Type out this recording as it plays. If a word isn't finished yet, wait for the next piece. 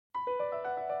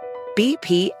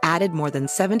BP added more than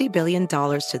 $70 billion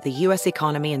to the U.S.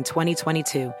 economy in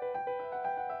 2022.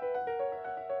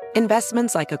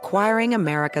 Investments like acquiring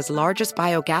America's largest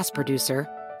biogas producer,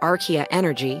 Archaea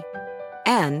Energy,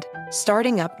 and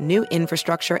starting up new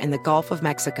infrastructure in the Gulf of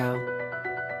Mexico.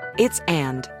 It's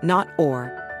and, not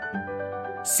or.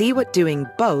 See what doing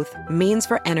both means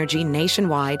for energy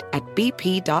nationwide at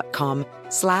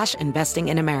bp.com/investing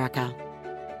in America.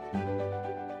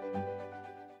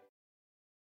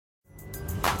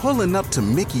 Pulling up to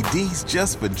Mickey D's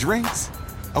just for drinks?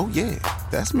 Oh yeah,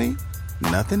 that's me.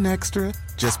 Nothing extra,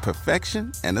 just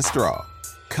perfection and a straw.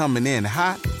 Coming in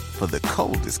hot for the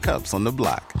coldest cups on the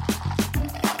block.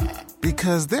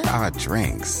 Because there are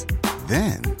drinks.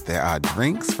 Then there are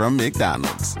drinks from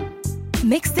McDonald's.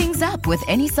 Mix things up with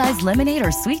any size lemonade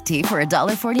or sweet tea for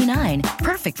 $1.49.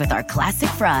 Perfect with our classic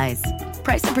fries.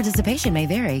 Price and participation may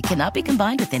vary. Cannot be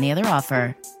combined with any other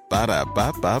offer.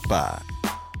 Ba-da-ba-ba-ba.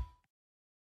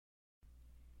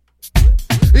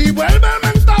 Y vuelve el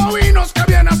mentado Vinos que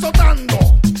viene azotando.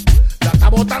 La está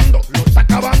botando, lo está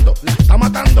acabando, la está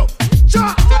matando.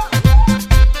 ¡Cha!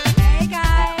 Hey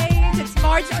guys, it's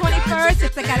March 21st.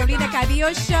 It's the Carolina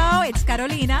Cadillo Show. It's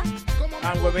Carolina.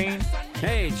 I'm Webin.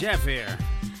 Hey, Jeff here.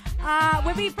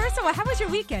 Webin, first of all, how was your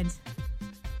weekend?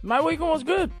 My weekend was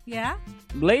good. Yeah?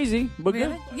 Lazy, but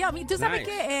Really? good. Yeah, tú sabes Nice.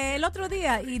 que el otro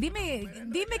día, y dime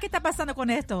qué está pasando con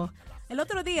esto. El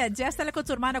otro día ya sale con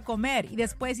su hermano a comer y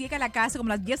después llega a la casa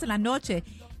como a las 10 de la noche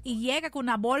y llega con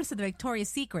una bolsa de Victoria's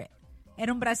Secret.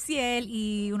 Era un brasier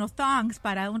y unos thongs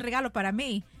para un regalo para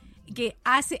mí. Que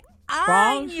hace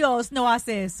años no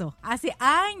hace eso. Hace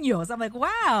años. I'm like,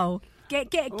 wow. What,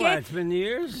 it's been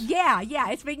years? Yeah,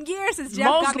 it's been years since Jeff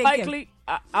Most got me a gift. likely,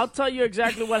 I'll tell you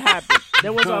exactly what happened.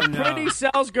 There was a pretty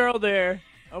sales girl there,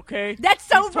 okay? That's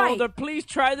so He right. told her, please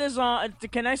try this on.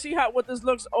 Can I see what this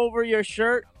looks over your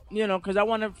shirt? You know, because I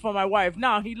want it for my wife.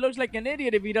 Now, he looks like an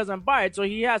idiot if he doesn't buy it, so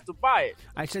he has to buy it.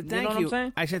 I said, You thank know you. what I'm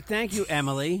saying? I said, thank you,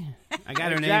 Emily. I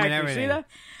got her name Exactly. and everything. See that?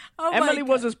 Oh my Emily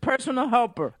was God. his personal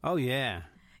helper. Oh, yeah.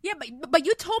 Yeah, but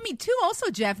you told me too also,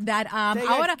 Jeff, that They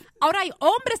ahora hay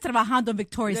hombres trabajando en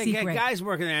Victoria's They Secret. got guys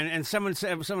working there, and someone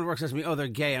works with me, oh, they're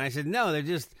gay. And I said, no, they're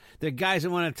guys that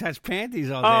want to touch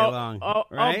panties all day long.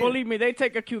 Right? Believe me, they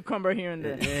take a cucumber here and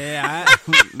there. Yeah,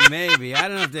 maybe. I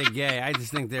don't know if they're gay. I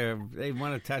just think they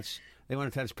want to touch. They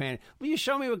want to touch panties. Will you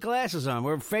show me with glasses on?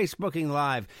 We're Facebooking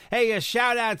live. Hey, a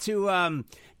shout out to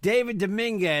David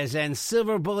Dominguez and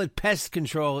Silver Bullet Pest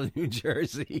Control in New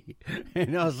Jersey,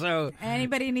 and also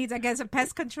Anybody needs, I guess, a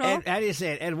pest control? how do you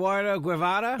say it? Eduardo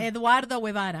Guevara. Eduardo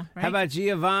Guevara, right? How about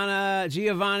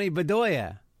Giovanni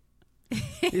Bedoya?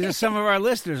 These are some of our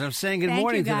listeners. I'm saying good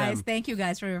morning to them. Thank you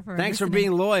guys for Thanks for listening.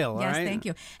 being loyal. Yes, all right? thank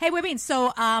you. Hey, Webin, so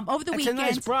over the It's weekend. a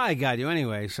nice bra I got you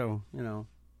anyway. So you know,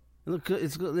 look,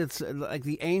 it's like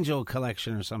the Angel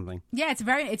collection or something. Yeah, it's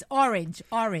orange,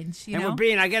 you And know?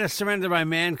 Webin, I got to surrender my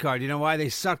man card. You know why? They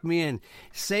sucked me in.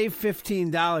 Save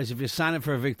 $15 if you sign up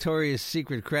for a Victoria's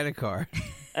Secret credit card.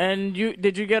 And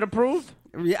did you get approved?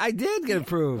 Yeah, I did get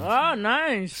approved. Oh,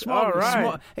 nice. All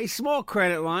right. Small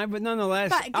credit line, but nonetheless,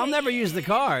 But, I'll never use the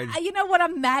card. You know what?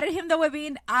 I'm mad at him, though,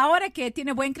 Webin. Ahora que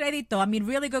tiene buen crédito, I mean,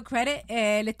 really good credit,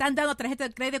 le están dando tarjeta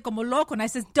de crédito como loco. And I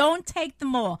says, don't take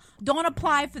them all. Don't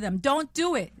apply for them. Don't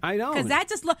do it. I don't. Because that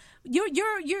just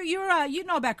you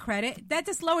know about credit. That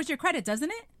just lowers your credit, doesn't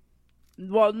it?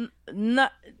 Well,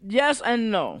 yes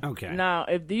and no. Okay. Now,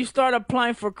 if you start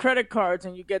applying for credit cards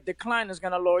and you get declined, it's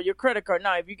going to lower your credit card.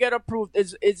 Now, if you get approved,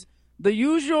 it's the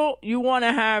usual. You want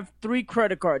to have 3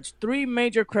 credit cards, 3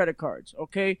 major credit cards,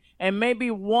 okay? And maybe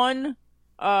 1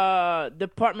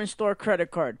 department store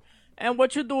credit card. And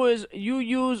what you do is you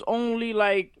use only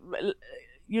like,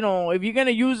 you know, if you're going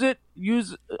to use it,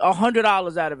 use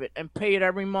 $100 out of it and pay it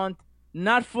every month.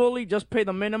 Not fully, just pay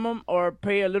the minimum or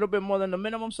pay a little bit more than the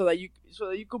minimum so that you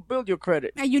could build your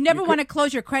credit. And you never want to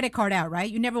close your credit card out,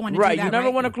 right? You never want to do that, you never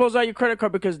want to close out your credit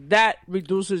card because that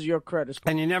reduces your credit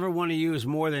score. And you never want to use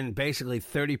more than basically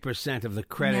 30% of the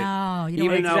credit. No, you don't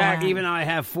even want to do that. even though I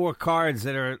have 4 cards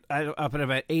that are up at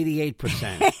about 88%.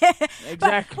 Exactly.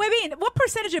 But, wait, what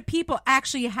percentage of people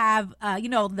actually have,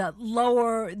 the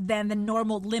lower than the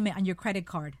normal limit on your credit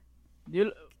card?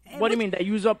 What do you mean? They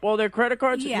use up all their credit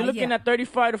cards? Yeah, You're looking yeah. at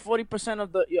 35 to 40%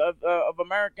 of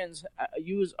Americans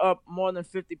use up more than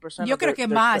 50%. Yo creo que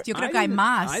más. Yo creo que hay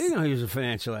más. I didn't know he was a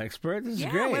financial expert. This is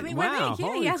great. Webin, Wow, yeah,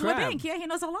 holy he has crap. Webin. Yeah, he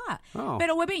knows a lot. Oh.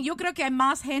 Pero Webin, yo creo que hay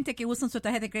más gente que usan su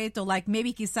tarjeta de crédito, like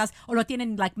maybe quizás, o lo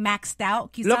tienen like maxed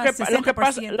out, quizás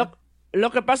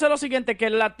Lo que pasa es lo siguiente, que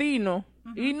el latino,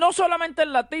 y no solamente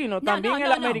el latino, también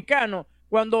el americano,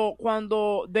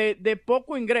 cuando de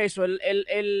poco ingreso,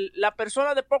 la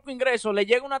persona de poco ingreso le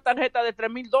llega una tarjeta de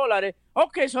 $3,000.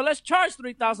 Okay, so let's charge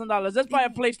 $3,000. Let's buy a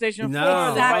PlayStation 4.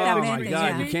 No, Let's buy a oh big my screen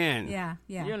God, TV. you can't. Yeah.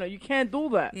 You know, you can't do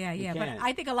that. Yeah. But can't.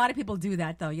 I think a lot of people do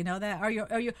that, though. You know that, or you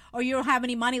don't have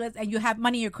any money, and you have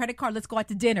money in your credit card. Let's go out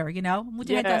to dinner. You know, mucha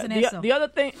gente hacen eso. The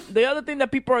other thing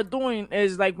that people are doing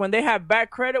is like when they have bad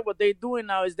credit, what they're doing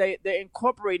now is they're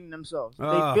incorporating themselves.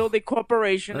 They build a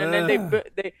corporation, and then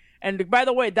they and by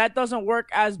the way, that doesn't work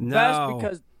as best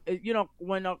because you know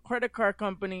when a credit card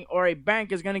company or a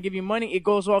bank is going to give you money, it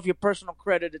goes off your personal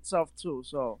credit itself too.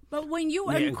 So, but when you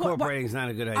incorporating is not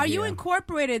a good idea. Are you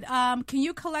incorporated? Can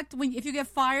you collect if you get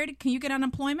fired? Can you get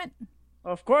unemployment?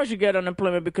 Of course, you get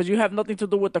unemployment because you have nothing to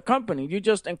do with the company. You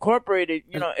just incorporated.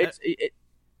 You know,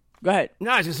 Go ahead. No,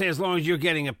 I was going to say as long as you're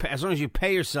as long as you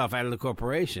pay yourself out of the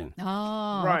corporation.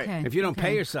 Oh, right. Okay. If you don't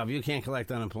pay yourself, you can't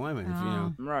collect unemployment. If, you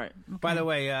know. Right. Okay. By the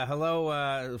way,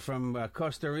 hello from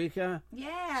Costa Rica.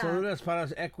 Yeah. Saludos para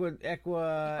los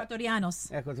Ecuatorianos.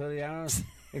 Ecuatorianos.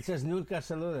 It says nunca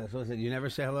saludas. What is it? You never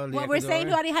say hello to the Well, we're saying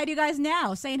Ecuadorian? hi to you guys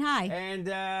now. Saying hi. And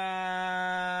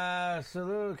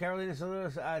salud, Carolina,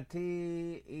 saludos a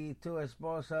ti y tu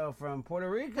esposo from Puerto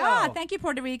Rico. Thank you,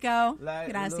 Puerto Rico.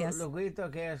 Gracias. Luguito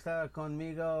que está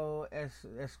conmigo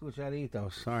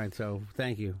escuchaditos. All right, so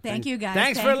thank you. Thank you, guys.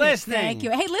 Thanks for listening. Thank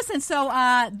you. Hey, listen, so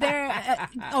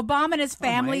Obama and his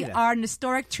family are on an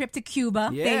historic trip to Cuba.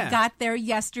 Yeah. They got there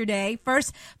yesterday.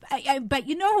 First, but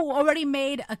you know who already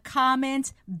made a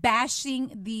comment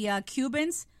bashing the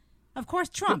Cubans? Of course,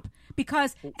 Trump.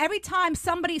 Because every time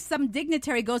some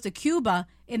dignitary goes to Cuba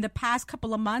in the past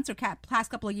couple of months or past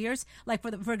couple of years, like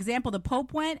for example, the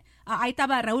Pope went, ahí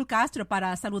estaba Raúl Castro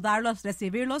para saludarlos,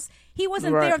 recibirlos. He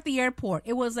wasn't there at the airport.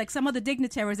 It was like some of the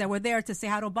dignitaries that were there to say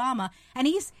hi to Obama. And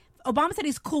Obama said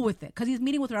he's cool with it because he's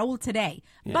meeting with Raúl today.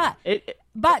 Yeah.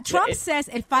 But Trump says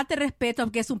el falta de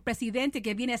respeto que es un presidente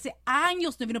que viene hace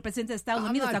años no vino un presidente de Estados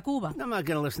Unidos a Cuba. I'm not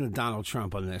going to listen to Donald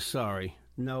Trump on this. Sorry.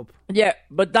 Nope. Yeah,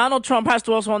 but Donald Trump has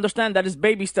to also understand that it's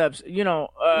baby steps. You know.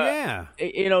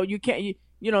 You know, you can't.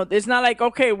 You know, it's not like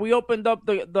okay, we opened up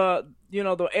the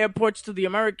airports to the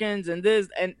Americans and this,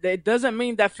 and it doesn't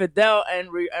mean that Fidel and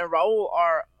Raúl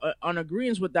are on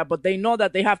agreement with that, but they know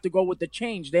that they have to go with the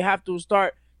change. They have to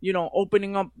start,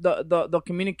 opening up the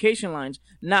communication lines.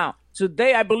 Now,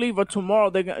 today, I believe, or tomorrow,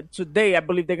 I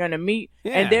believe they're going to meet.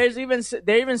 Yeah. And they're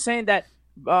even saying that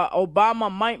Obama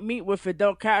might meet with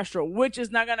Fidel Castro, which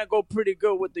is not going to go pretty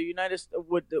good with the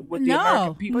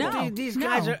American people. But these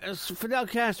guys are Fidel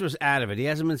Castro's out of it. He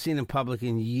hasn't been seen in public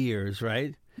in years,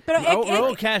 right? But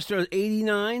Raúl Castro is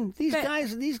 89. These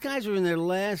guys are in their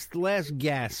last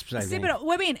gasps, I Sí, think. pero,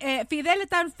 ¿Fidel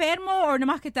está enfermo o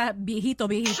nomás que está viejito?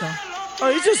 Oh,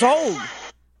 he's just old.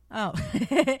 Oh.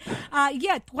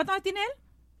 Yeah, ¿cuántos tiene él?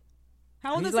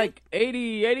 How old He's is like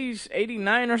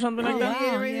 89 or something like that.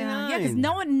 Wow, yeah, because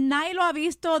nadie lo ha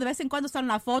visto. De vez en cuando salen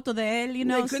la foto de él,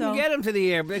 They couldn't get him to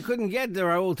the airport. They couldn't get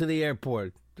Raúl to the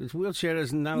airport. His wheelchair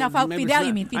doesn't. No, Fidel,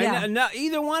 you mean Fidel? No,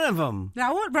 either one of them.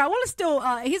 Raúl is still.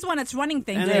 He's the one that's running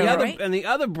things. And the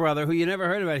other brother, who you never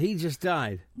heard about, he just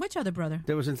died. Which other brother?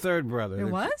 There was a third brother. There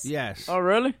was? Yes. Oh,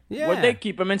 really? Yeah. Would they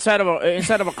keep him inside of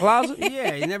a closet?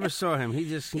 Yeah, you never saw him. He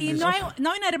just. No hay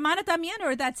una hermana también,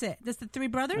 or that's it? That's the three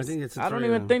brothers? I think it's. I don't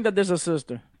even think that there's a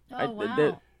sister. Oh,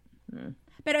 wow.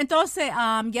 Pero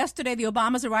entonces, yesterday the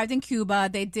Obamas arrived in Cuba.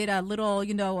 They did a little,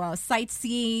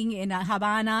 sightseeing in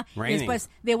Havana. Raining. Después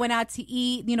they went out to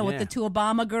eat, with the two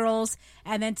Obama girls.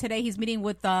 And then today he's meeting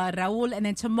with Raúl. And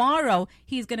then tomorrow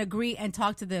he's going to greet and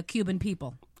talk to the Cuban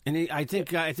people. And I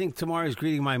think tomorrow he's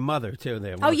greeting my mother too.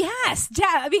 There. Oh yes,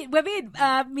 yeah.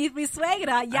 Mi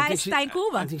suegra ya está en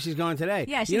Cuba. I think she's going today.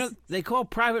 Yeah, they call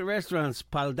private restaurants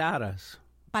paladares.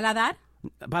 Paladar.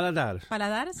 Paladares.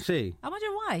 Paladares. Sí. I wonder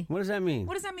why. What does that mean?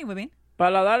 What does that mean, Webin?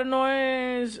 Paladar no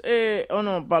es,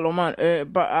 palomar.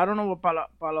 I don't know what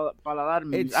paladar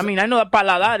means. I mean, I know that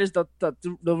paladar is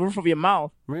the roof of your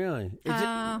mouth. Really?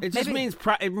 It just means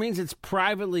it means it's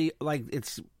privately, like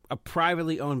it's a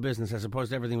privately owned business as opposed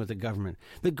to everything with the government.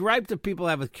 The gripe that people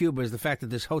have with Cuba is the fact that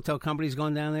this hotel company is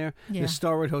going down there. Yeah. The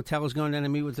Starwood Hotel is going down to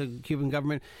meet with the Cuban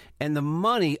government, and the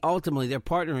money ultimately they're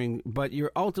partnering, but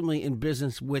you're ultimately in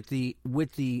business with the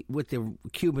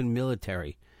Cuban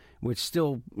military, which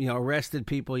still arrested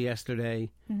people yesterday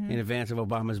in advance of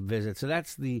Obama's visit. So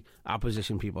that's the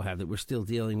opposition people have, that we're still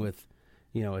dealing with,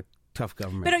 a tough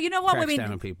government. But you know what?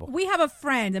 We have a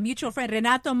friend, a mutual friend,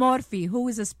 Renato Morfi, who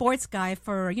is a sports guy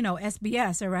for,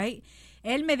 SBS, all right?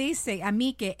 Él me dice a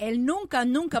mí que él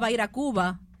nunca va a ir a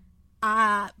Cuba.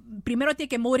 Primero tiene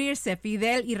que morirse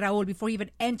Fidel y Raúl before he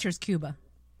even enters Cuba.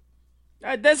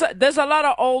 There's a lot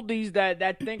of oldies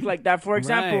that think like that. For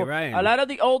example, Right. a lot of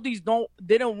the oldies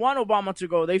didn't want Obama to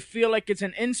go. They feel like it's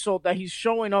an insult that he's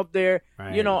showing up there,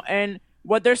 Right. you know. And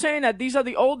what they're saying that these are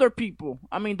the older people.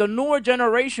 I mean, the newer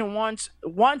generation wants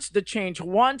the change,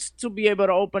 wants to be able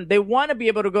to open. They want to be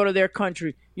able to go to their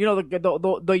country. You know,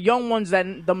 the young ones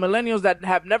the millennials that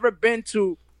have never been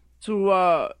to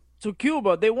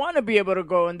Cuba, they want to be able to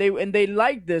go, and they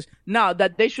like this. Now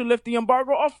that they should lift the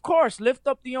embargo, of course, lift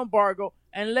up the embargo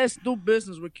and let's do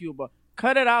business with Cuba.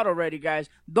 Cut it out already, guys.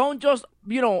 Don't just,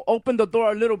 open the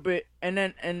door a little bit and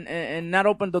then and not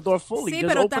open the door fully. Sí,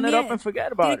 just pero open it up and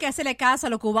forget about tiene it. que hacerle caso a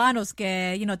los cubanos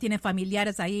que, tienen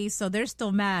familiares ahí, so they're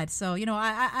still mad. So, It's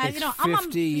I'm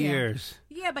 50 years.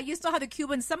 Yeah, but you still have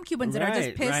some Cubans that are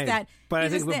just pissed right. that. But I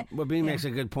he's think just what Bean makes a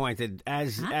good point that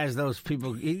as those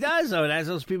people, he does though, as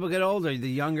those people get older, the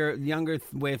younger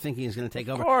way of thinking is going to take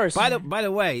over. Of course. By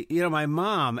the way, my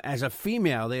mom, as a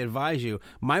female, they advise you.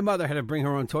 My mother had to bring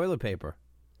her own toilet paper.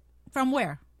 From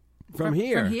where? From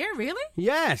here. From here, really?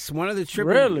 Yes, one of the trips.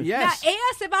 Really? Yes. Now,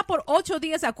 ella se va por 8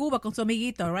 días a Cuba con su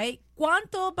amiguito, right?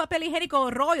 ¿Cuánto papel higiénico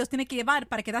rollos tiene que llevar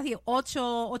para quedarse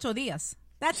 8 días?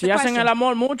 That's Si the hacen question. el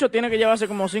amor mucho, tiene que llevarse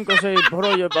como 5 o 6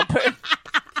 rollos de papel.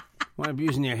 Wind up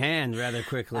using your hand rather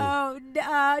quickly. Oh, They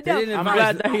no. didn't I'm advise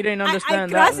glad that he didn't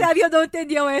understand that. Gracias a Dios no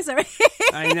entendió eso.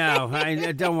 I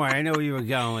know. Don't worry. I know where you were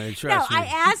going with it. No, Trust me.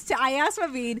 I asked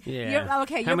Ravid. Yeah.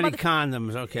 Okay. How many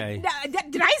condoms? Okay.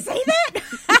 Did I say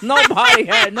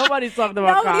that? Nobody's talked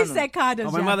about Nobody condoms. said condoms.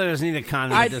 Oh, my Jeff. mother doesn't need a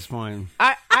condom at this point.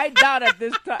 I doubt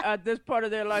at this part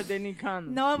of their life they need condoms.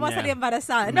 No va a salir Yeah.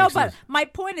 embarazada. Makes No, but sense. my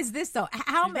point is this, though.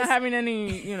 How Not many? having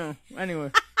any,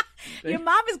 anyway. Your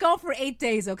mom is gone for 8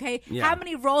 days, okay? Yeah. How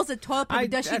many rolls of toilet paper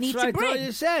does she need that's to what I bring? thought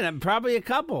you said. Probably a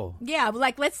couple. Yeah,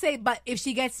 like let's say, but if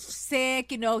she gets sick,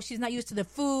 she's not used to the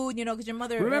food, because your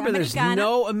mother. Remember, there's Americana.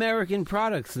 no American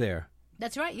products there.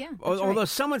 That's right. Yeah. That's Although right.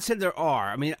 someone said there are.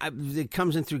 I mean, it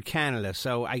comes in through Canada,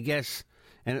 so I guess,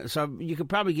 and so you could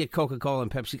probably get Coca-Cola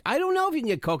and Pepsi. I don't know if you can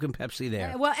get Coke and Pepsi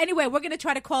there. Well, anyway, we're going to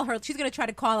try to call her. She's going to try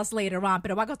to call us later on,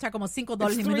 pero va a costar como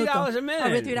 $5 It's a minuto. $3 a minute. Oh,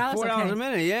 really, $3? $4 Okay. a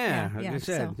minute. Yeah, like yeah, you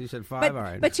said. so- You said 5. But, all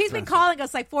right. but she's been calling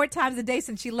us like 4 times a day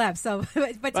since she left. So,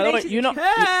 but By the today way, she's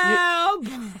Help!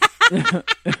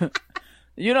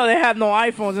 they have no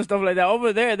iPhones and stuff like that.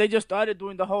 Over there, they just started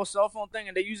doing the whole cell phone thing,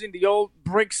 and they're using the old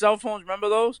brick cell phones. Remember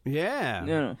those? Yeah.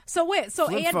 Yeah. So wait, so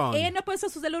Flip phone. ella no puede usar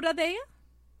su celular de ella?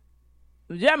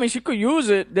 Yeah, I mean, she could use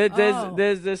it. Oh.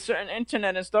 There's certain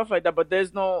internet and stuff like that, but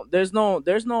there's no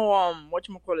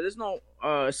whatchamacallit, there's no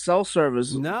cell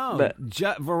service. No, But-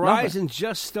 Verizon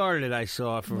just started. I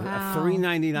saw for Wow.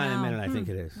 $3.99 a Wow. minute. I think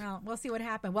it is. Well, we'll see what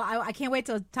happens. Well, I can't wait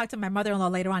to talk to my mother-in-law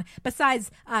later on. Besides,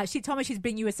 she told me she's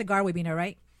bringing you a cigar, Webina,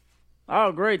 right?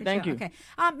 Oh, great, thank you. Okay.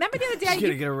 Remember the other day? She's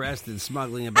gonna get arrested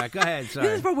smoggling it back. Go ahead. This Sorry.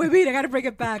 is for Webina. I got to bring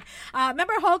it back.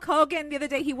 Remember Hulk Hogan the other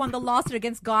day? He won the lawsuit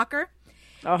against Gawker.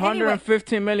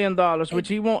 $115 million, which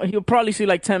he'll probably see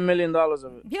like $10 million of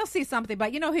it. He'll see something,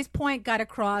 but his point got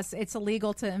across. It's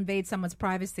illegal to invade someone's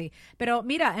privacy. Pero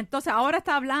mira, entonces ahora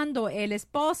está hablando el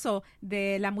esposo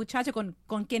de la muchacha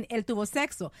con quien él tuvo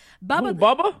sexo. Who,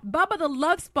 Bubba? Bubba the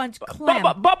Love Sponge Clem.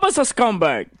 Bubba's a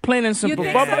scumbag, plain and simple.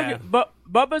 think so?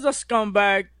 Bubba's a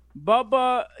scumbag.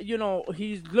 Bubba,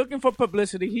 he's looking for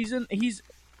publicity.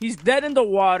 He's dead in the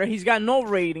water. He's got no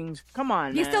ratings. Come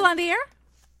on, He's man. still on the air?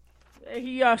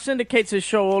 He syndicates his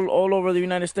show all over the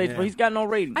United States, but he's got no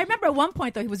ratings. I remember at one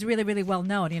point, though, he was really, really well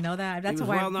known. You know that? That's He was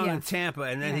why. well known yeah. in Tampa,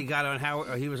 and then he got on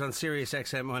Howard. He was on Sirius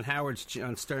XM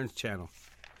on Stern's channel.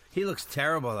 He looks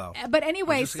terrible though. But I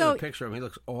anyway, was just looking at so a picture of him. He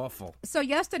looks awful. So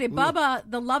yesterday, Bubba,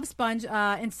 the Love Sponge,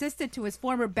 insisted to his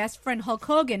former best friend Hulk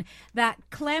Hogan that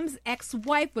Clem's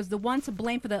ex-wife was the one to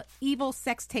blame for the evil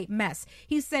sex tape mess.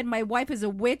 He said, "My wife is a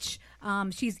witch.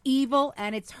 She's evil,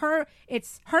 and it's her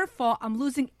fault. I'm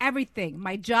losing everything: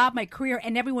 my job, my career,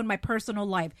 and everyone in my personal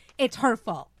life. It's her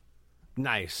fault."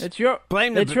 Nice. It's your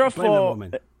blame it's the, your blame fault. the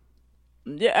woman.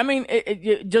 Yeah, I mean,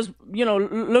 it just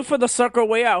look for the sucker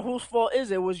way out. Whose fault is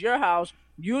it? It was your house.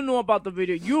 You knew about the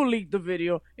video. You leaked the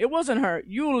video. It wasn't her.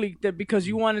 You leaked it because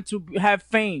you wanted to have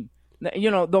fame.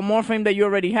 The more fame that you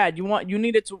already had. You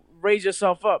needed to raise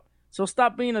yourself up. So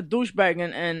stop being a douchebag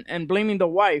and blaming the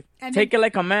wife. And Take then it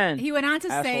like a man. He went on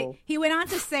to asshole.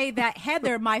 say that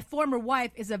Heather, my former wife,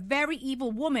 is a very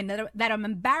evil woman that I'm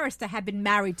embarrassed to have been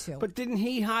married to. But didn't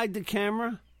he hide the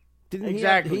camera? Didn't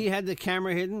Exactly. he had the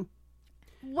camera hidden?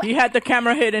 He had the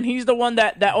camera hidden. He's the one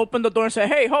that opened the door and said,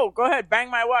 "Hey, ho, go ahead,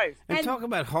 bang my wife." And talk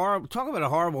about a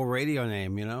horrible radio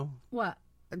name. What?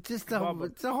 It's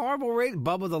a horrible rate.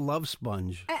 Bubba the love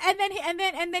sponge.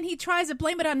 And then he tries to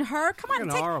blame it on her. Come on,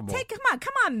 horrible.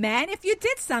 Come on, man. If you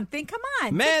did something, come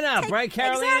on. Man up, right,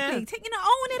 Carolina? Exactly.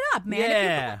 Own it up, man.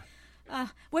 Yeah.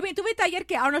 ¿Tú viste ayer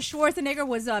que Arnold Schwarzenegger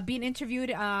was being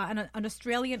interviewed on an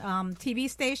Australian TV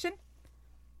station?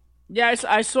 Yeah,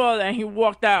 I saw that, and he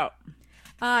walked out.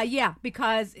 Yeah,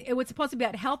 because it was supposed to be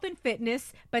about health and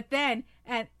fitness, but then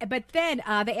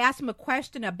they asked him a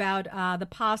question about the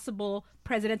possible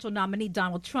presidential nominee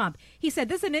Donald Trump. He said,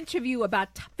 "This is an interview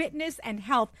about fitness and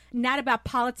health, not about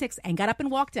politics," and got up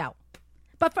and walked out.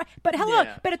 But hello,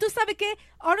 Yeah. pero tú sabes que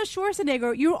Arnold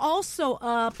Schwarzenegger, you're also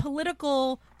a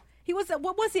political. He was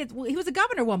what was he? He was a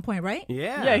governor at one point, right?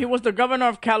 Yeah. Yeah, he was the governor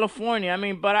of California. I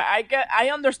mean, but I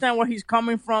understand where he's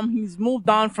coming from. He's moved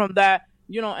on from that.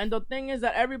 And the thing is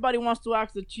that everybody wants to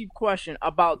ask the cheap question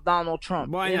about Donald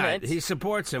Trump. Why not? He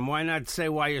supports him. Why not say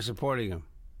why you're supporting him?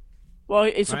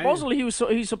 Well, supposedly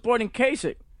he's supporting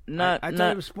Kasich. I thought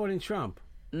he was supporting Trump.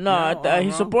 No,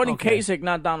 he's supporting Kasich,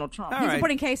 not Donald Trump. He's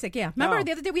supporting Kasich, yeah. Remember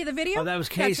the other day we had the video? Oh, that was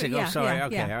Kasich. Yeah, I'm sorry. yeah,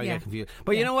 okay, yeah, I yeah. got confused.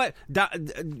 But you know what?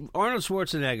 Arnold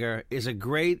Schwarzenegger is a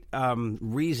great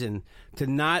reason to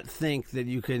not think that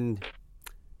you can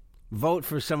vote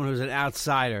for someone who's an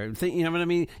outsider. You know what I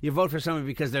mean? You vote for someone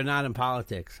because they're not in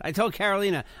politics. I told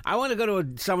Carolina, I want to go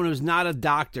to someone who's not a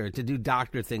doctor to do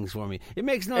doctor things for me. It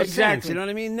makes no sense. You know what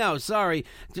I mean? No, sorry.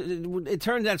 It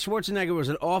turns out Schwarzenegger was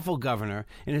an awful governor,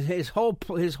 and his whole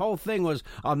thing was,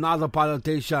 I'm not a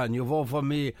politician. You vote for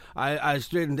me. I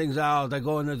straighten things out. I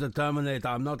go in as a Terminator.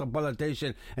 I'm not a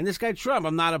politician. And this guy Trump,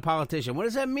 I'm not a politician. What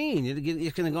does that mean?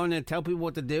 You're going to go in there and tell people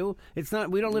what to do? It's not.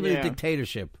 We don't live in a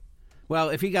dictatorship. Well,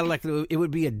 if he got elected, it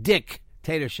would be a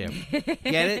dictatorship. Get it?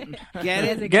 Get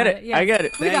it? Get it? Yeah. I get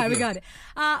it. We got it.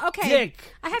 Okay.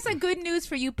 Dick. I have some good news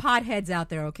for you potheads out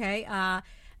there, okay?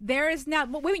 There is now...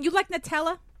 Wait, you like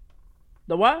Nutella?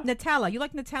 The what? Nutella. You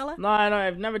like Nutella? No,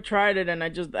 I've never tried it, and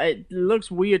it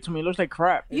looks weird to me. It looks like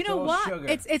crap. You know all what? sugar.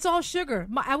 It's all sugar.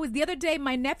 The other day.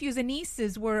 My nephews and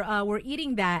nieces were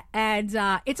eating that, and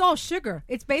it's all sugar.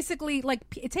 It's basically like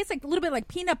it tastes like a little bit like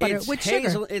peanut butter with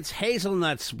sugar. It's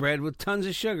hazelnut spread with tons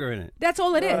of sugar in it. That's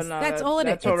all it is. No, That's all it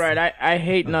is. That's all right. I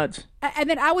hate nuts. And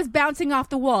then I was bouncing off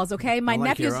the walls. Okay, my Like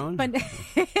nephews. your own? Like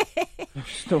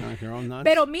your own nuts?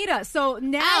 Pero mira, so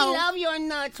now your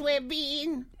nuts,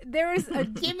 Webin. there is a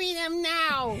Give me them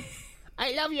now.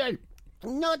 I love your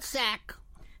nut sack.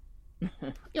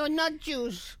 Your nut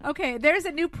juice. Okay, there's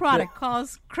a new product called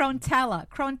Crontella.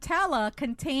 Crontella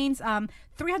contains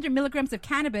 300 milligrams of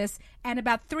cannabis and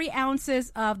about 3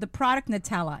 ounces of the product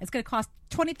Nutella. It's going to cost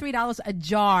 $23 a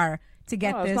jar to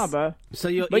get Oh, this. that's not bad. So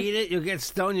you'll eat it, you'll get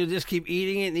stoned, you'll just keep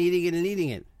eating it and eating it and eating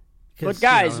it. But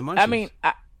guys, the I mean,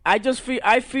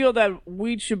 I feel that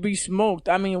weed should be smoked.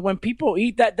 I mean, when people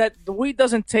eat that the weed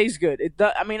doesn't taste good.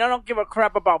 I mean, I don't give a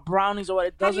crap about brownies or what.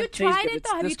 It Have doesn't you taste tried good. it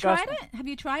It's though? Have disgusting. you tried it? Have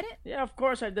you tried it? Yeah, of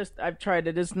course. I've tried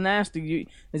it. It's nasty.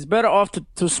 It's better off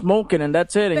to smoke it, and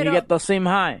that's it, and Pero- you get the same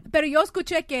high. Pero yo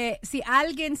escuché que si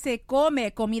alguien se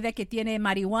come comida que tiene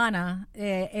marihuana,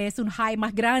 es un high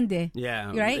más grande.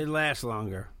 Yeah, right? it lasts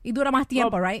longer. Y dura más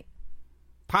tiempo, right?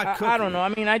 Pot cookie. I don't know. I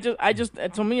mean, I just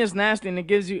to me it's nasty, and it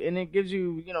gives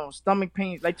you stomach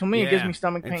pain. Like to me, it gives me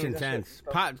stomach pain. It's intense.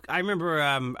 Pot. I remember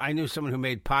I knew someone who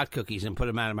made pot cookies and put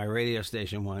them out at my radio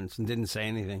station once and didn't say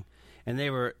anything. And they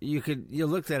were you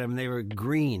looked at them and they were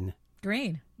green.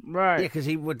 Green. Right. Yeah,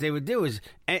 because what they would do is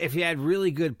if you had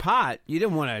really good pot, you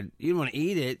didn't want to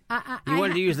eat it. You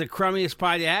wanted to use the crummiest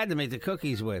pot you had to make the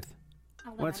cookies with.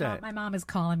 What's that? My mom is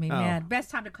calling me, Oh. man. Best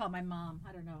time to call my mom.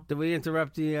 I don't know. Did we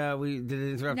interrupt the? Did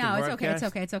it interrupt the No, it's broadcast?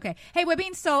 okay. It's okay. Hey,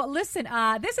 Webin, so listen,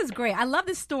 this is great. I love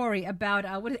this story about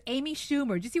Amy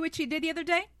Schumer. Did you see what she did the other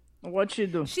day? What'd she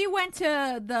do? She went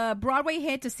to the Broadway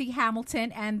hit to see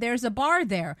Hamilton, and there's a bar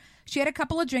there. She had a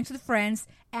couple of drinks with friends,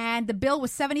 and the bill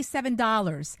was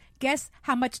 $77. Guess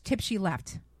how much tip she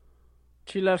left?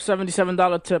 She left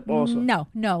 $77 tip also. No,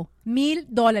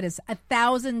 $1,000,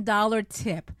 $1,000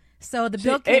 tip. So the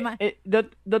bill came out.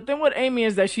 The thing with Amy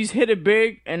is that she's hit it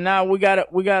big, and now we gotta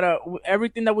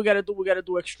everything that we gotta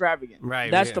do extravagant.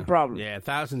 Right. That's yeah. the problem. Yeah,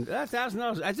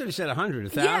 $1,000. I thought you said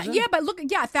 100. Yeah, 1,000. yeah, but look,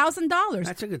 $1,000.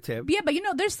 That's a good tip. Yeah, but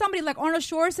there's somebody like Arnold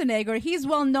Schwarzenegger. He's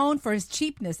well known for his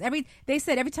cheapness. They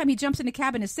said every time he jumps in a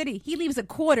cab in a city, he leaves a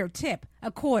quarter tip. A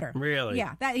quarter. Really?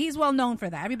 Yeah, he's well known for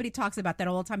that. Everybody talks about that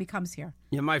all the time he comes here.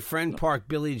 Yeah, my friend parked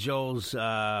Billy Joel's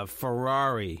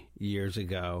Ferrari years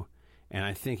ago, And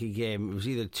I think he gave him, it was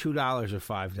either $2 or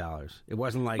 $5. It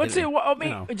wasn't like... But see, I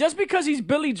mean, just because he's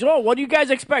Billy Joel, what do you guys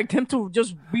expect? Him to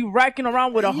just be racking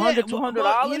around with $100, $200?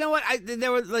 Well, you know what?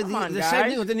 There were like the same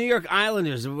thing with the New York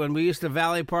Islanders. When we used to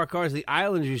valet park cars, the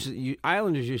Islanders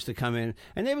used to come in,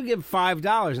 and they would give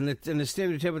 $5, and the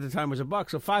standard tip at the time was $1.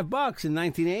 So $5 in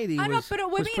 1980 was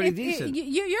pretty decent.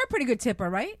 You're a pretty good tipper,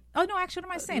 right? Oh, no, actually,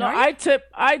 what am I saying? No,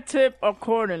 I tip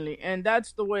accordingly, and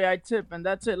that's the way I tip, and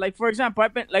that's it. Like, for example,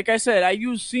 like I said, I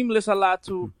use Seamless a lot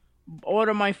to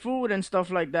order my food and stuff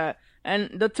like that, and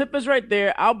the tip is right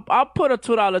there. I'll put a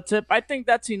 $2 tip. I think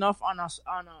that's enough on a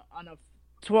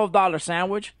 $12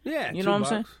 sandwich. Yeah, you know what I'm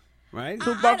saying? Right?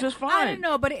 $2 is fine. I don't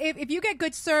know, but if you get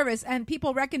good service and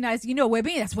people recognize,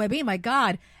 Webin, that's Webin, my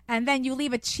God, and then you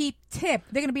leave a cheap tip,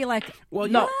 they're gonna be like, well,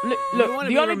 no, look,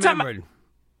 the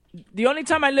only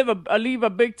time I leave a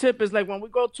big tip is like when we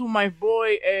go to my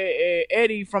boy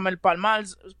Eddie from El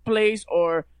Palmar's place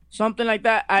or something like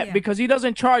that, because he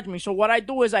doesn't charge me. So what I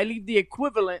do is I leave the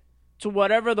equivalent to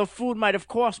whatever the food might have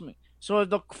cost me. So if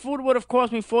the food would have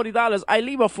cost me $40, I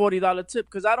leave a $40 tip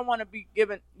because I don't want to be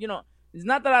given. It's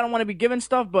not that I don't want to be given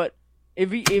stuff, but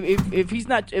if he's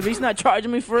not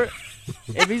charging me for it,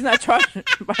 if he's not charging,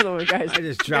 by the way, guys, I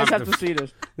just dropped you guys have to see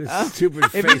this.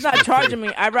 Stupid. If he's not charging me,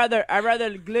 I'd rather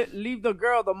leave the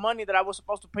girl the money that I was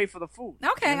supposed to pay for the food.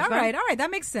 Okay, all right,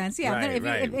 that makes sense. Yeah, Right,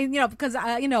 because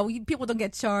people don't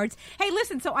get charged. Hey,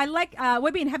 listen, so I like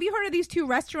Webin. Have you heard of these two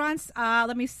restaurants?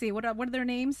 Let me see. What are their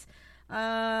names?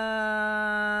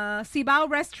 Cibao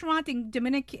Restaurant in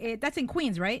Dominican. That's in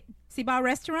Queens, right? Cibao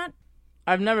Restaurant.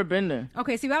 I've never been there.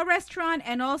 Okay, Cibao Restaurant,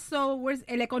 and also where's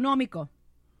El Económico?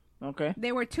 Okay.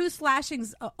 There were 2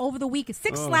 slashings over the weekend.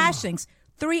 6 slashings,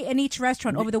 3 in each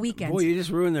restaurant over the weekend. Boy, you just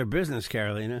ruined their business,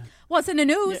 Carolina. Well, it's in the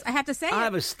news. I have to say I'll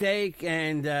have a steak,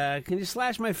 and can you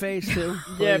slash my face, too?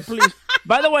 Yeah, please.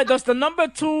 By the way, does the number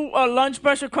 2 lunch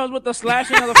special comes with the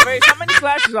slashing of the face? How many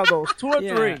slashes are those? 2 or 3?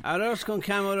 Arroz con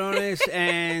camarones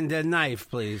and a knife,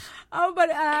 please. Oh, but...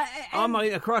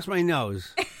 across my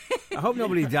nose. I hope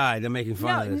nobody died. I'm making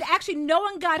fun of this. Actually, no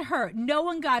one got hurt. Thank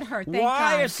God.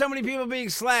 Why are so many people being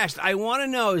slashed? I want to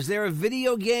know. Is there a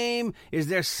video game? Is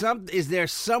there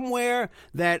somewhere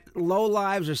that low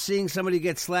lives are seeing somebody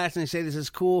get slashed and they say this is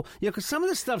cool? Because some of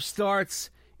this stuff starts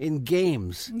in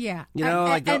games. Yeah.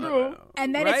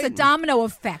 And then right? it's a domino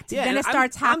effect. Yeah, then it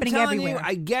starts happening I'm telling everywhere. You,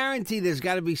 I guarantee there's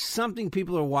got to be something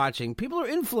people are watching. People are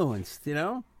influenced,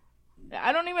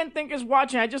 I don't even think it's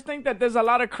watching. I just think that there's a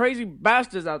lot of crazy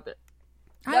bastards out there.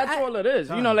 That's all it is.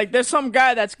 Like there's some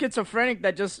guy that's schizophrenic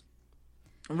that just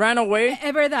ran away.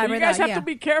 You guys have to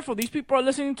be careful. These people are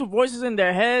listening to voices in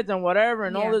their heads and whatever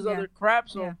and all this other crap.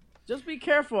 So just be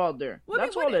careful out there.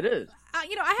 That's all it is.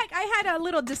 I had a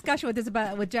little discussion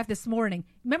with Jeff this morning.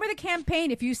 Remember the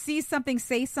campaign? If you see something,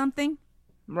 say something.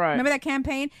 Right. Remember that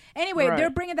campaign? Anyway, they're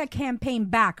bringing that campaign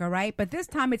back, all right? But this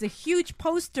time it's a huge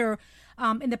poster.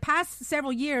 In the past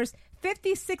several years,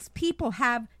 56 people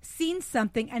have seen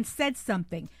something and said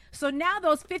something. So now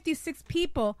those 56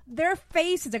 people, their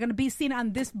faces are going to be seen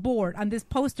on this board, on this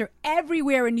poster,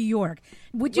 everywhere in New York.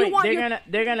 They're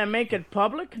gonna make it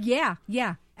public? Yeah.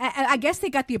 I guess they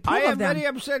got the approval of them. I am very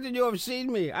upset that you have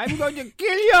seen me. I'm going to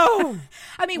kill you.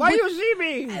 I mean, why you see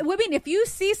me? I mean, if you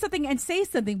see something and say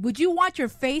something, would you want your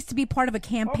face to be part of a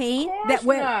campaign? Of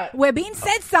course not. Webin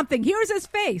said something. Here's his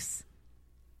face.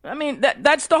 I mean,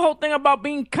 that's the whole thing about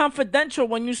being confidential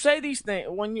when you say these things,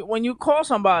 when you call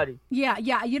somebody. Yeah,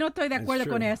 yo no estoy de acuerdo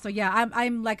con eso. Yeah,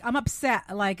 I'm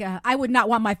upset. Like, I would not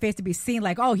want my face to be seen.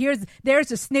 Like, oh,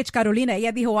 there's a snitch, Carolina.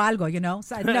 Ella dijo algo,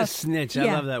 So, no, snitch.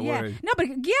 I love that word. No, but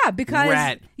because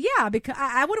rat. Yeah, because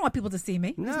I wouldn't want people to see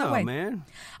me. There's no way. Man.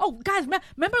 Oh, guys,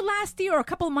 remember last year or a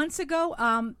couple of months ago,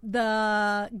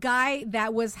 the guy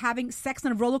that was having sex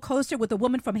on a roller coaster with a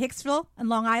woman from Hicksville in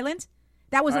Long Island?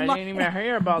 That was I didn't even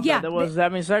hear about that. That was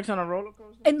having sex on a roller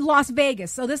coaster? In Las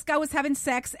Vegas. So this guy was having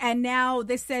sex, and now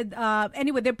they said,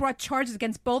 anyway, they brought charges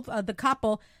against both the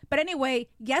couple. But anyway,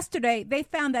 yesterday, they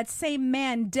found that same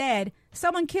man dead.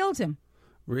 Someone killed him.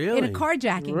 Really? In a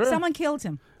carjacking. Really? Someone killed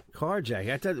him. Carjack.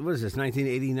 I thought, what is this,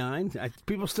 1989?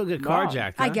 People still get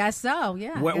carjacked, huh? I guess so,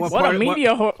 yeah. What a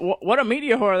media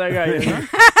whore that guy is, huh?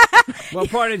 What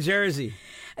part of Jersey?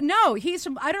 No, he's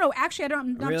from, I don't know. Actually,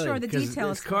 I'm not really? sure of the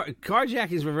details.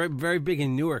 Carjackings were very, very big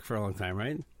in Newark for a long time,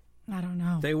 right? I don't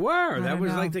know. They were. That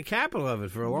was like the capital of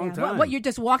it for a long time. What, you're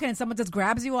just walking and someone just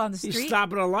grabs you on the street? You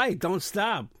stop at a light. Don't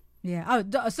stop. Yeah.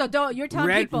 Oh, so don't you're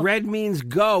telling people Red means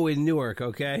go in Newark,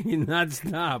 okay? Not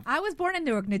stop. I was born in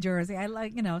Newark, New Jersey. I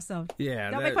like, so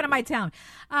Yeah, don't make fun of my town.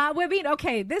 Webin,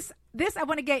 okay, this I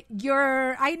want to get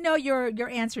I know your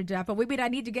answer, Jeff, but Webin, I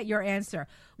need to get your answer.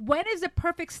 When is the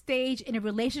perfect stage in a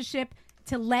relationship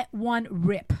to let one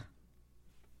rip?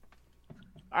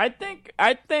 I think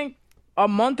a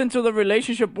month into the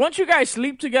relationship, once you guys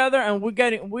sleep together and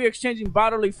we're exchanging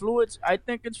bodily fluids, I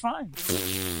think it's fine.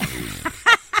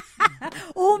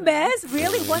 Un mes?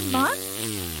 Really? 1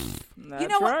 month? That's You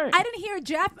know what? right. I didn't hear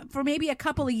Jeff for maybe a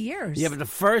couple of years. Yeah, but the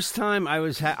first time I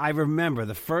remember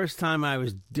the first time I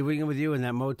was doing it with you in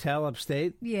that motel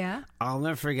upstate. Yeah. I'll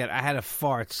never forget. I had a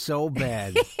fart so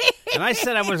bad. And I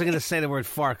said I wasn't going to say the word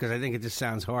fart because I think it just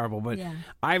sounds horrible. But Yeah.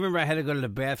 I remember I had to go to the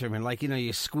bathroom and, like,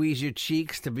 you squeeze your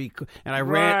cheeks to be. And I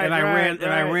Right,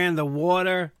 ran the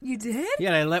water. You did?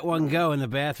 Yeah, I let one go in the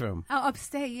bathroom. Oh,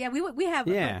 upstate. Yeah, we have.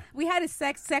 Yeah. We had a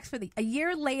sex for a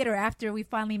year later after we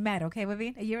finally met. Okay,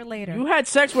 Webin? A year later. You had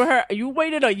sex with her. You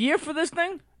waited a year for this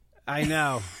thing? I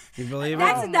know. You believe it?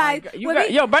 That's nice.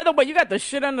 By the way, you got the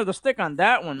shit under the stick on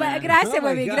that one, man. Gracias, Oh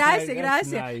my Webin. God, Gracias, that's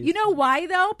gracias. nice. You know why,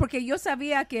 though? Porque yo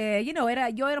sabía que, yo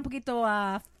era un poquito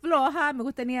floja. Me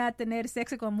gustaría tener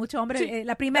sexo con muchos hombres.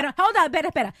 La primera. Hold on,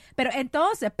 espera.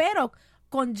 Pero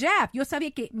con Jeff, yo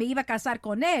sabía que me iba a casar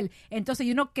con él. Entonces,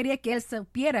 yo no quería que él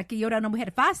supiera que yo era una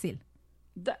mujer fácil.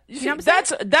 You know see,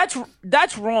 what I'm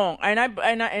that's wrong, and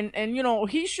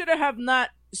he should have not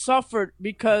suffered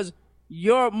because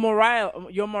your morale.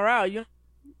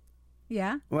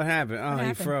 Yeah. What happened? Oh, What he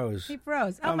happened? froze. He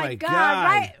froze. Oh, Oh, my my God.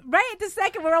 God. Right at the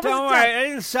second. We're almost Don't done. worry, I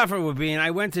didn't suffer with being.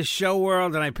 I went to Show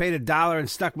World and I paid $1 and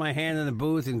stuck my hand in the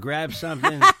booth and grabbed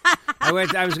something.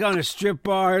 I was going to strip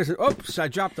bars. Oops! I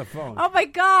dropped the phone. Oh my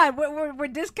God, we're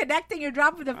disconnecting. You're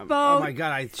dropping the phone. Oh my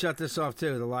God! I shut this off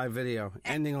too. The live video,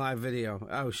 ending live video.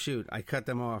 Oh shoot! I cut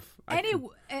them off. All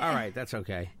right, that's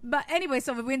okay. But anyway,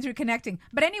 so we're reconnecting.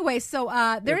 But anyway, so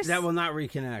there's That will not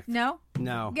reconnect. no.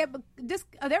 No. There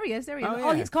he is. There he is. Oh,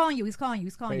 Oh, yeah. he's calling you. He's calling you.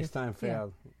 He's calling you. FaceTime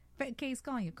failed. Yeah. Okay, he's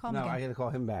calling you. Call No, him I again. got to call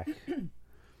him back.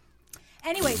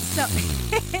 Anyway, so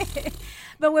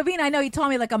but Webin, I know you told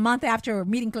me like a month after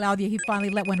meeting Claudia, he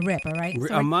finally let one rip. All right.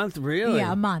 So A month, really?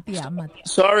 Yeah, a month. Yeah, a month.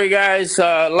 Sorry, guys.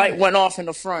 Light went off in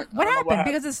the front. What I don't know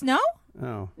happened? Because of snow?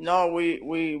 Oh. No, we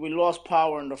lost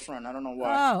power in the front. I don't know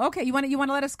why. Oh, okay. You want to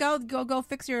let us go? Go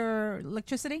fix your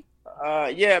electricity.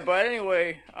 Yeah, but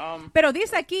anyway, Pero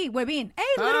dice aquí, Webin. Hey,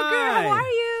 little girl, Hi. how are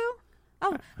you?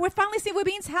 Oh, we're finally seeing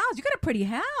Webin's house. You got a pretty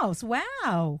house.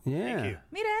 Wow. Yeah.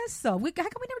 Mira eso. How come we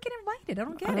never get invited? I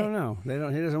don't get I it. don't know. He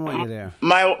doesn't want you there.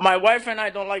 my wife and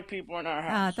I don't like people in our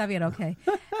house. Está bien, okay.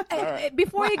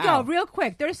 Before you go, real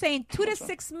quick, they're saying 2 to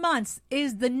 6 months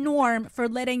is the norm for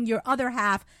letting your other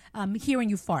half hearing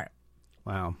you fart.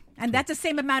 Wow. And that's the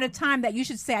same amount of time that you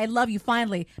should say, I love you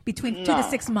finally, between 2 to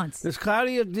 6 months. Does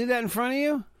Claudia do that in front of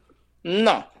you?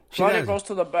 No. Claudia doesn't.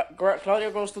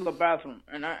 goes to the bathroom,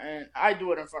 and I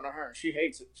do it in front of her. She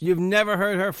hates it. You've never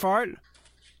heard her fart?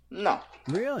 No.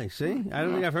 Really? See? I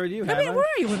don't think I've heard you. Have Webin, I? where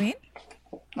are you, Webin?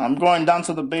 I'm going down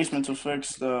to the basement to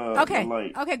fix the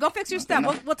light. Okay, go fix your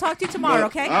stuff. We'll talk to you tomorrow,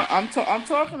 okay? I'm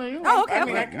talking to you. Oh, okay, I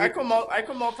mean, okay. I can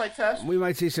multitask. We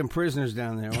might see some prisoners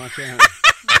down there. Watch out.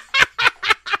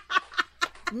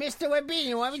 Mr. Webin,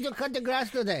 you want me to cut the grass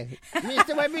today?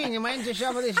 Mr. Webin, you mind to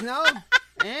shovel the snow?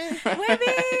 Eh?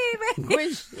 Webin!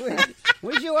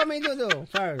 Which you want me to do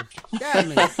first? Tell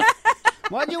me.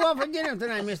 What do you want for dinner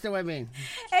tonight, Mr. Webin?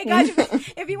 Hey, guys,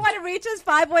 if you want to reach us,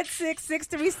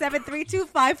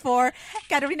 516-637-3254,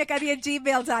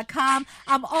 CarolinaCadia@gmail.com.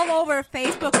 I'm all over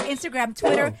Facebook, Instagram,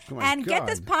 Twitter. Oh, my and get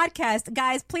this God. podcast.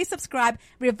 Guys, please subscribe,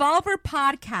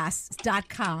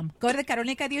 revolverpodcasts.com. Go to the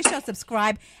Carolina Cadillo Show,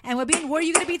 subscribe. And Webin, where are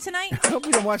you going to be tonight? I hope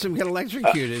you don't watch him get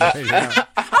electrocuted. Right now.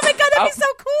 Oh, my God, that'd be so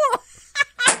cool.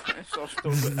 It's so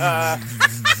stupid.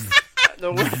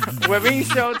 The Webin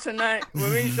show tonight.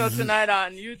 Webin show tonight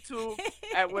on YouTube.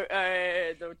 At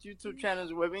the YouTube channel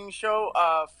is Webin Show.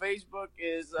 Facebook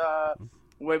is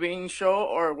Webin Show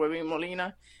or Webin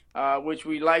Molina, which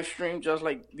we live stream just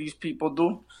like these people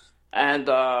do. And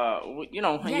Yeah, you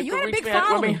can had a reach big me at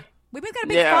following. Webin. Webin's got a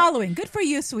big Yeah. following. Good for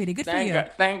you, sweetie. Good for you.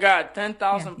 Thank God,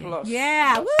 10,000 plus.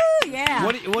 Yeah, woo, yeah.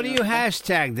 What do you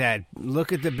hashtag that?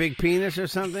 Look at the big penis or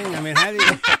something? I mean, how do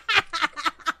you...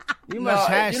 You must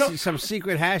some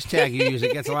secret hashtag you use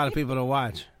that gets a lot of people to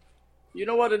watch. You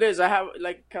know what it is? I have,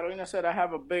 like Carolina said, I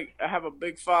have a big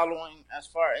following as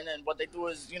far, and then what they do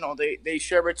is, they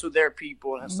share it to their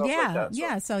people and stuff like that.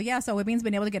 So. So Webin's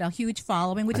been able to get a huge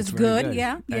following, which That's is very good.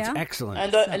 Yeah, That's yeah. excellent.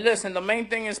 And listen, the main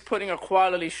thing is putting a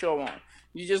quality show on.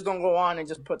 you just don't go on and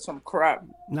just put some crap.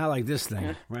 Not like this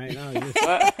thing, right? No, this,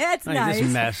 That's like nice.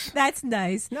 this mess. That's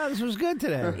nice. No, this was good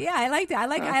today. Yeah, I liked it.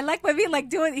 I like when we like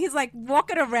doing. He's like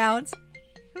walking around.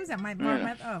 Who's that? My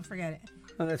forget it.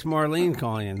 Oh, that's Marlene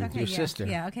calling in, Okay, your yeah, sister.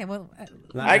 Yeah. Okay. Well.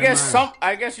 I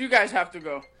guess you guys have to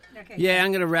go. Okay. Yeah,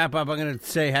 I'm going to wrap up. I'm going to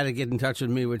say how to get in touch with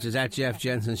me, which is at Jeff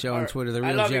Jensen Show on Twitter. The I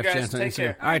Real love Jeff you guys. Jensen on Take Instagram.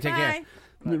 care. All right, take Bye.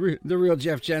 care. The Real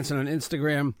Jeff Jensen on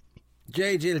Instagram.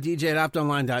 JJ the DJ at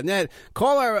optonline.net.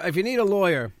 Call our if you need a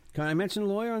lawyer. Can I mention a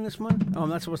lawyer on this one? Oh, I'm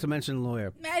not supposed to mention a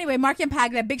lawyer. Anyway, Mark and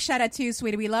Pagda, big shout out to you,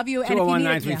 sweetie. We love you. And if you need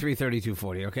it,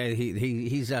 201-933-3240. Okay,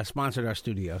 he's sponsored our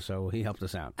studio, so he helped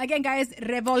us out. Again, guys,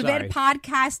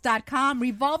 revolverpodcast.com,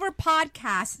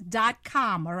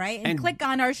 revolverpodcast.com, all right? And click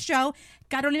on our show,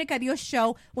 Carolina Cadillo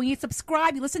Show. When you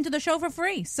subscribe, you listen to the show for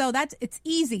free. So it's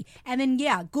easy. And then,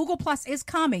 Google Plus is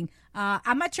coming.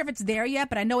 I'm not sure if it's there yet,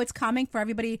 but I know it's coming for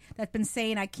everybody that's been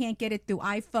saying I can't get it through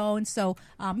iPhone. So,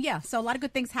 so a lot of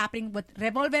good things happening with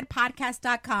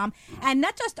revolverpodcast.com. And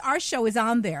not just our show is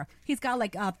on there. He's got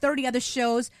like 30 other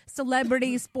shows,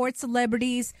 celebrities, sports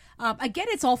celebrities. Again,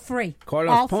 it's all free.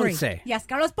 Carlos all Ponce. Free. Yes,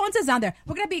 Carlos Ponce is on there.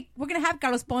 We're gonna have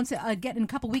Carlos Ponce get in a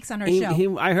couple weeks on our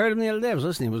show. I heard him the other day. I was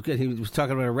listening. It was good. He was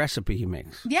talking about a recipe he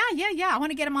makes. Yeah. I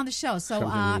want to get him on the show. So,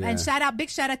 and big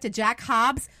shout out to Jack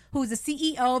Hobbs, who's the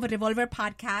CEO of Revolver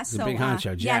Podcast. Big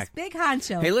honcho, Jack. Yes, big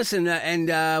honcho. Hey, listen,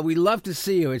 and we love to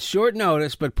see you. It's short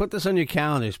notice, but put this on your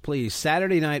calendars, please.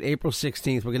 Saturday night, April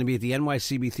 16th, we're going to be at the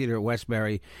NYCB Theater at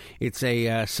Westbury. It's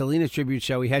a Selena tribute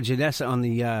show. We had Janessa on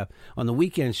the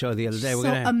weekend show the other day. We're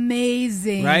gonna,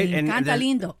 amazing, right? And Canta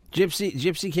lindo.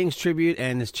 Gypsy King's tribute,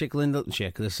 and this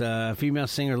this female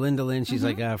singer Linda Lynn. She's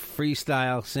like a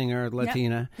freestyle singer,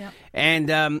 Latina. Yep. And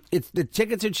the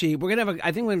tickets are cheap. We're gonna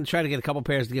I think we're gonna try to get a couple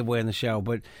pairs to give away on the show.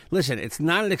 But listen, it's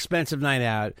not an expensive night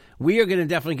out. We are gonna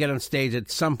definitely get on stage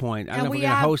at some point. I don't know if we're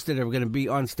gonna host it or we're gonna be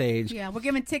on stage. Yeah,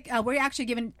 we're actually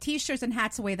giving T-shirts and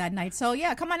hats away that night. So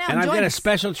come on out. And I've got us. a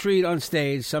special treat on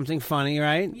stage, something funny,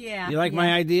 right? Yeah. You like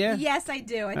my idea? Yes, I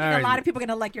do. I think a lot of people are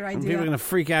gonna like your idea. People are gonna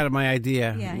freak out at my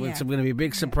idea. Yeah. It's going to be a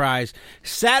big surprise.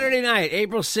 Saturday night,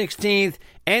 April 16th,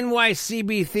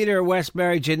 NYCB Theater at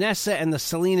Westbury. Janessa and the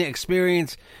Selena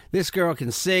Experience. This girl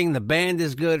can sing. The band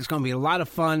is good. It's going to be a lot of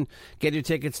fun. Get your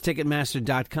tickets,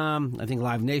 Ticketmaster.com, I think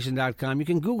LiveNation.com. You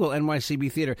can Google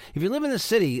NYCB Theater. If you live in the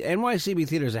city, NYCB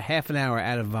Theater is a half an hour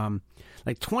out of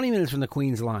like 20 minutes from the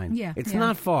Queens line. Yeah. It's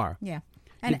not far. Yeah.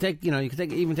 And you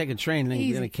can even take a train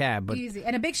and then a cab. But easy.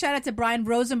 And a big shout out to Brian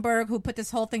Rosenberg, who put this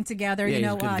whole thing together. Yeah, he's a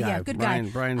good guy. Good guy.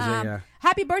 Brian's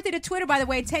happy birthday to Twitter, by the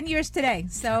way. 10 years today.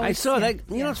 So I saw that.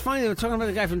 You know, it's funny. They were talking about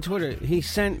the guy from Twitter. He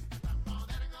sent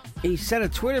a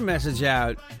Twitter message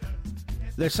out.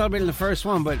 They're celebrating the first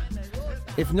one, but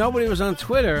if nobody was on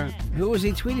Twitter, who was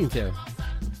he tweeting to?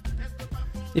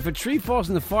 If a tree falls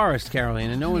in the forest, Caroline,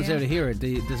 and no one's there to hear it,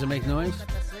 does it make noise?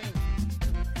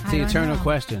 It's the eternal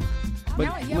question. But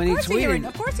when he tweeted,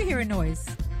 of course you hear a noise.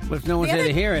 But if no one's there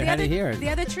to hear it, how do you hear it? The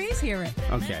other trees hear it.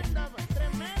 Okay.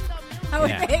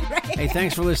 Yeah. Hey,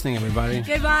 thanks for listening, everybody.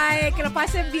 Goodbye. Que lo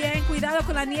pasen bien. Cuidado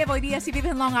con la nieve hoy día si vives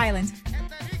en Long Island.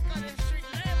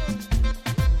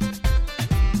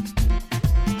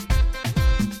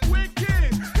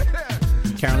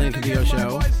 Carolina Cadillo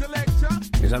Show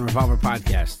is on Revolver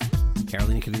Podcast.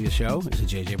 Carolina Cadillo Show is a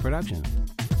JJ production.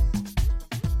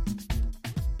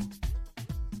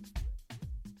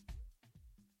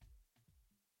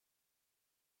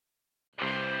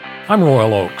 I'm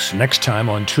Royal Oakes. Next time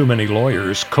on Too Many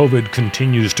Lawyers, COVID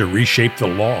continues to reshape the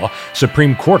law.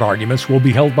 Supreme Court arguments will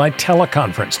be held by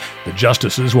teleconference. The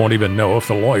justices won't even know if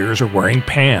the lawyers are wearing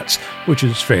pants, which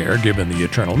is fair given the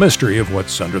eternal mystery of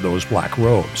what's under those black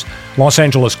robes. Los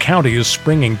Angeles County is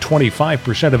springing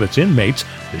 25% of its inmates.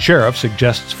 The sheriff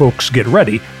suggests folks get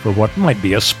ready for what might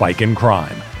be a spike in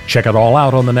crime. Check it all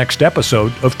out on the next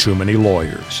episode of Too Many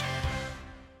Lawyers.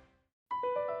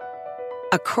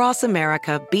 Across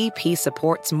America, BP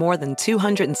supports more than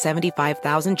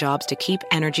 275,000 jobs to keep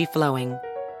energy flowing.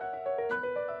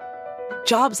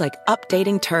 Jobs like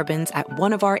updating turbines at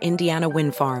one of our Indiana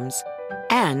wind farms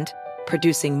and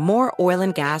producing more oil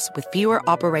and gas with fewer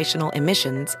operational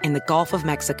emissions in the Gulf of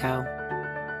Mexico.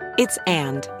 It's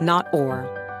and, not or.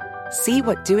 See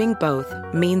what doing both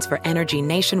means for energy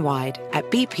nationwide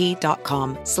at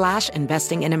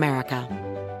bp.com/investing in America.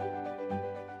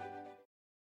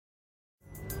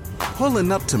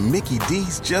 Pulling up to Mickey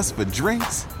D's just for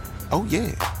drinks? Oh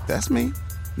yeah, that's me.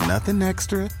 Nothing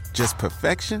extra, just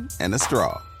perfection and a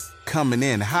straw. Coming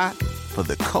in hot for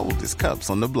the coldest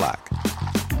cups on the block.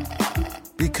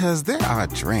 Because there are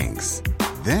drinks.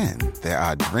 Then there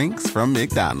are drinks from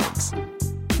McDonald's.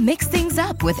 Mix things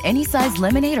up with any size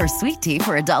lemonade or sweet tea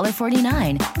for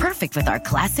 $1.49. Perfect with our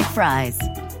classic fries.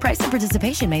 Price and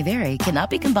participation may vary. Cannot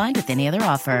be combined with any other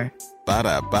offer.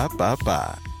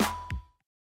 Ba-da-ba-ba-ba.